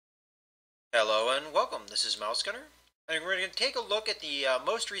Hello and welcome. This is Mouse Gunner, and we're going to take a look at the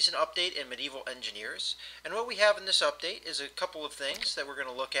most recent update in Medieval Engineers. And what we have in this update is a couple of things that we're going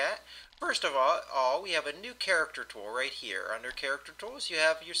to look at. First of all, we have a new character tool right here. Under character tools, you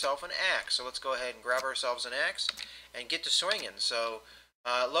have yourself an axe. So let's go ahead and grab ourselves an axe and get to swinging. So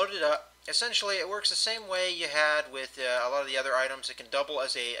load it up. Essentially, it works the same way you had with a lot of the other items. It can double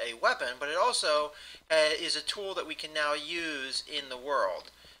as a weapon, but it also is a tool that we can now use in the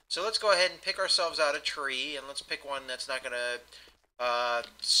world. So let's go ahead and pick ourselves out a tree, and let's pick one that's not going to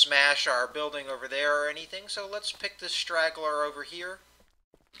smash our building over there or anything. So let's pick this straggler over here,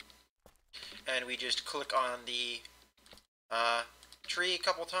 and we just click on the tree a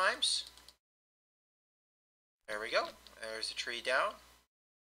couple times. There we go. There's the tree down.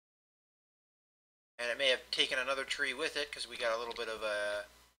 And it may have taken another tree with it because we got a little bit of a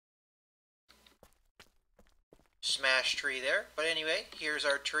smash tree there. But anyway, here's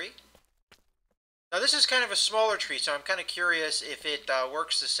our tree. Now this is kind of a smaller tree, so I'm kind of curious if it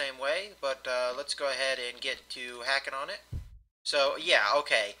works the same way, but let's go ahead and get to hacking on it. So yeah,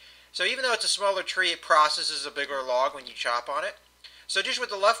 okay. So even though it's a smaller tree, it processes a bigger log when you chop on it. So just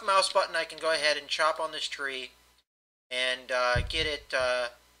with the left mouse button, I can go ahead and chop on this tree and get it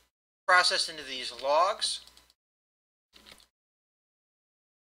processed into these logs.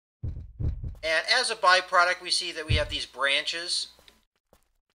 And as a byproduct, we see that we have these branches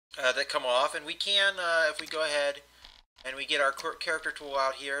that come off, and we can, if we go ahead and we get our character tool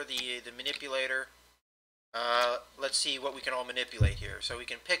out here, the manipulator, let's see what we can all manipulate here. So we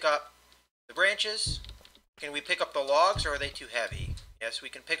can pick up the branches. Can we pick up the logs, or are they too heavy? Yes, we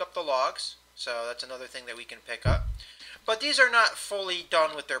can pick up the logs, so that's another thing that we can pick up. But these are not fully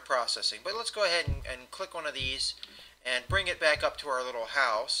done with their processing. But let's go ahead and click one of these and bring it back up to our little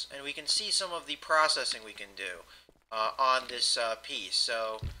house, and we can see some of the processing we can do on this piece.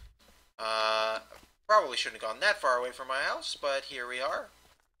 So probably shouldn't have gone that far away from my house, but here we are.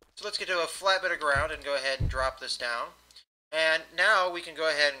 So let's get to a flat bit of ground and go ahead and drop this down. And now we can go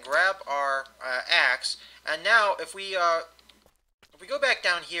ahead and grab our axe. And now if we go back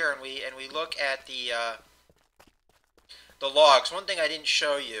down here and we look at the logs, one thing I didn't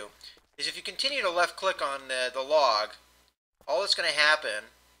show you is if you continue to left click on the log, all that's going to happen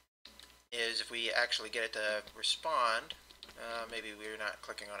is if we actually get it to respond, maybe we're not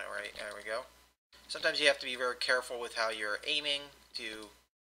clicking on it right. There we go. Sometimes you have to be very careful with how you're aiming to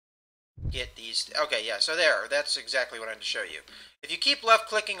get these. Okay, yeah, so there. That's exactly what I wanted to show you. If you keep left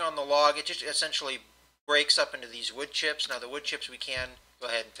clicking on the log, it just essentially breaks up into these wood chips. Now the wood chips we can go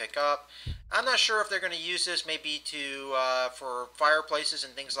ahead and pick up. I'm not sure if they're going to use this maybe to for fireplaces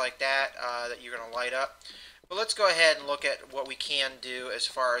and things like that that you're going to light up. But let's go ahead and look at what we can do as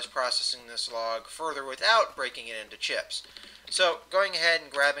far as processing this log further without breaking it into chips. So going ahead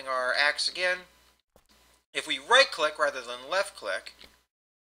and grabbing our axe again, if we right click rather than left click,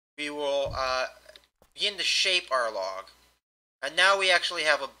 we will begin to shape our log. And now we actually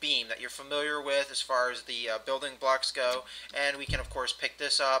have a beam that you're familiar with as far as the building blocks go, and we can of course pick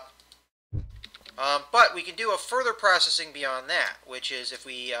this up. But we can do a further processing beyond that, which is if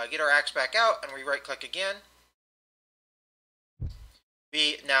we get our axe back out and we right click again,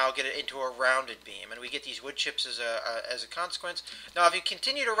 we now get it into a rounded beam, and we get these wood chips as a consequence. Now if you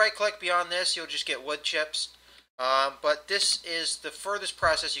continue to right click beyond this, you'll just get wood chips. But this is the furthest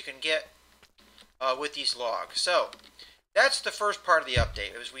process you can get with these logs. So that's the first part of the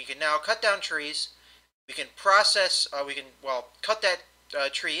update, is we can now cut down trees. We can process, cut that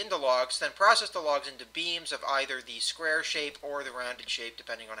tree into logs, then process the logs into beams of either the square shape or the rounded shape,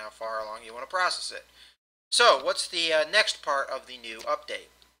 depending on how far along you want to process it. So what's the next part of the new update?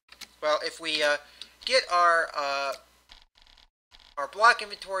 Well, if we get our block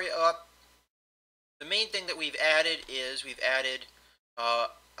inventory up, the main thing that we've added is we've added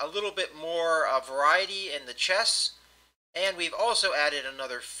a little bit more variety in the chests, and we've also added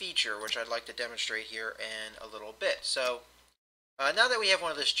another feature which I'd like to demonstrate here in a little bit. So now that we have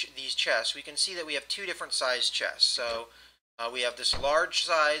one of these chests, we can see that we have two different size chests. So we have this large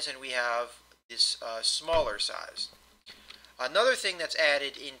size and we have this smaller size. Another thing that's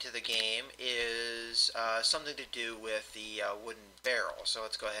added into the game is something to do with the wooden barrel. So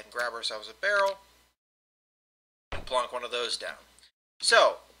let's go ahead and grab ourselves a barrel and plonk one of those down.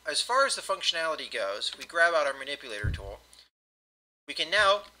 So as far as the functionality goes, if we grab out our manipulator tool, we can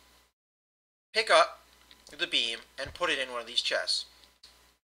now pick up the beam and put it in one of these chests.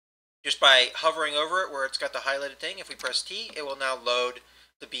 Just by hovering over it where it's got the highlighted thing, if we press T, it will now load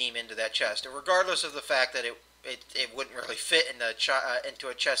the beam into that chest. And regardless of the fact that it wouldn't really fit in into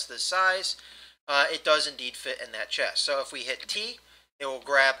a chest this size, it does indeed fit in that chest. So if we hit T, it will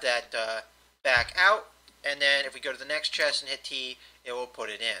grab that back out, and then if we go to the next chest and hit T, it will put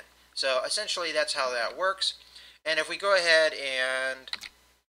it in. So essentially that's how that works. And if we go ahead and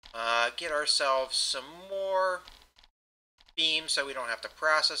get ourselves some more beams so we don't have to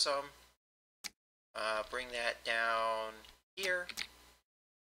process them, bring that down here,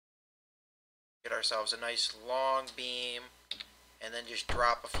 get ourselves a nice long beam, and then just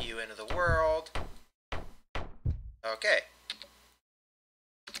drop a few into the world. Okay.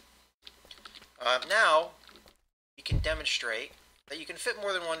 Now we can demonstrate that you can fit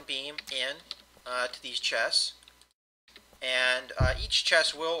more than one beam in to these chests, and each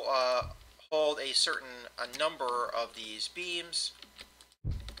chest will hold a certain number of these beams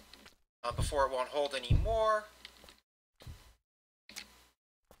before it won't hold any more.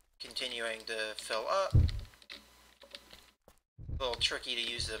 Continuing to fill up. A little tricky to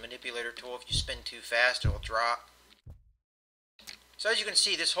use the manipulator tool. If you spin too fast, it will drop. So as you can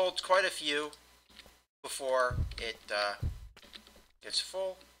see, this holds quite a few before it gets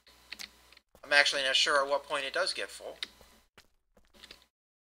full. I'm actually not sure at what point it does get full.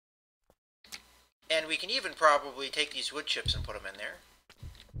 And we can even probably take these wood chips and put them in there.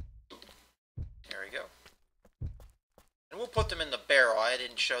 There we go. And we'll put them in the barrel. I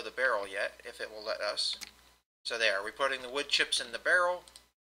didn't show the barrel yet, if it will let us. So there, we're putting the wood chips in the barrel.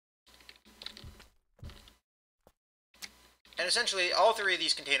 And essentially, all three of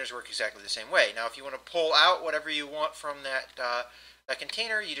these containers work exactly the same way. Now, if you want to pull out whatever you want from that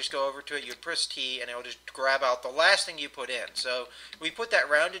container, you just go over to it, you press T, and it'll just grab out the last thing you put in. So we put that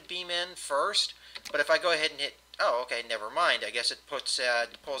rounded beam in first, but if I go ahead and hit, oh, okay, never mind. I guess it pulls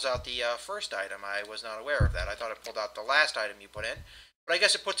out the first item. I was not aware of that. I thought it pulled out the last item you put in. But I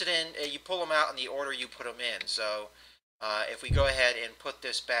guess it puts it in, you pull them out in the order you put them in. So if we go ahead and put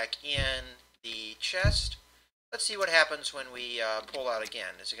this back in the chest, let's see what happens when we pull out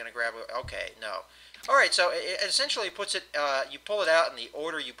again. Is it going to grab it? Okay, no. All right, so it essentially puts it, you pull it out in the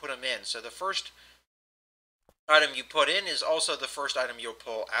order you put them in. So the first item you put in is also the first item you'll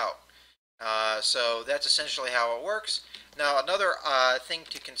pull out. So that's essentially how it works. Now, another thing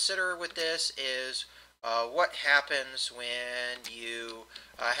to consider with this is what happens when you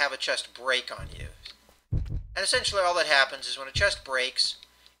have a chest break on you. And essentially all that happens is when a chest breaks,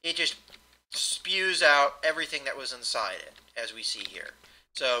 it just spews out everything that was inside it, as we see here.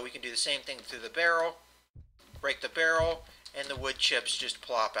 So we can do the same thing through the barrel, break the barrel, and the wood chips just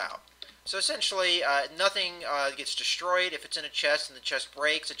plop out. So essentially, nothing gets destroyed. If it's in a chest and the chest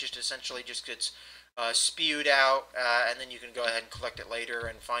breaks, it just essentially just gets spewed out, and then you can go ahead and collect it later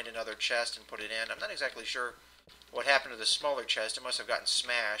and find another chest and put it in. I'm not exactly sure what happened to the smaller chest. It must have gotten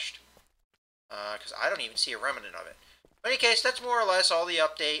smashed, because I don't even see a remnant of it. In any case, that's more or less all the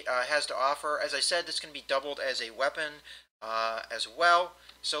update has to offer. As I said, this can be doubled as a weapon as well.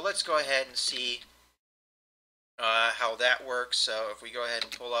 So let's go ahead and see how that works. So if we go ahead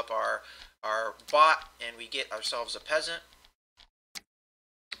and pull up our bot and we get ourselves a peasant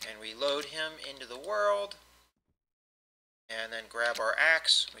and we load him into the world and then grab our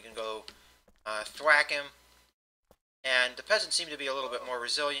axe, we can go thwack him. And the peasants seem to be a little bit more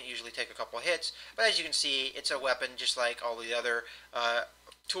resilient, usually take a couple of hits. But as you can see, it's a weapon just like all the other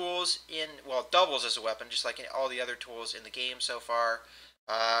tools in, well, doubles as a weapon, just like in all the other tools in the game so far.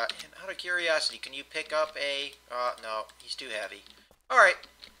 And out of curiosity, can you pick up a, no, he's too heavy. Alright.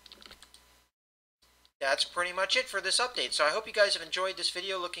 That's pretty much it for this update. So I hope you guys have enjoyed this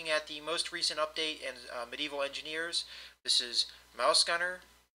video looking at the most recent update in Medieval Engineers. This is Mouse Gunner,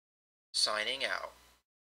 signing out.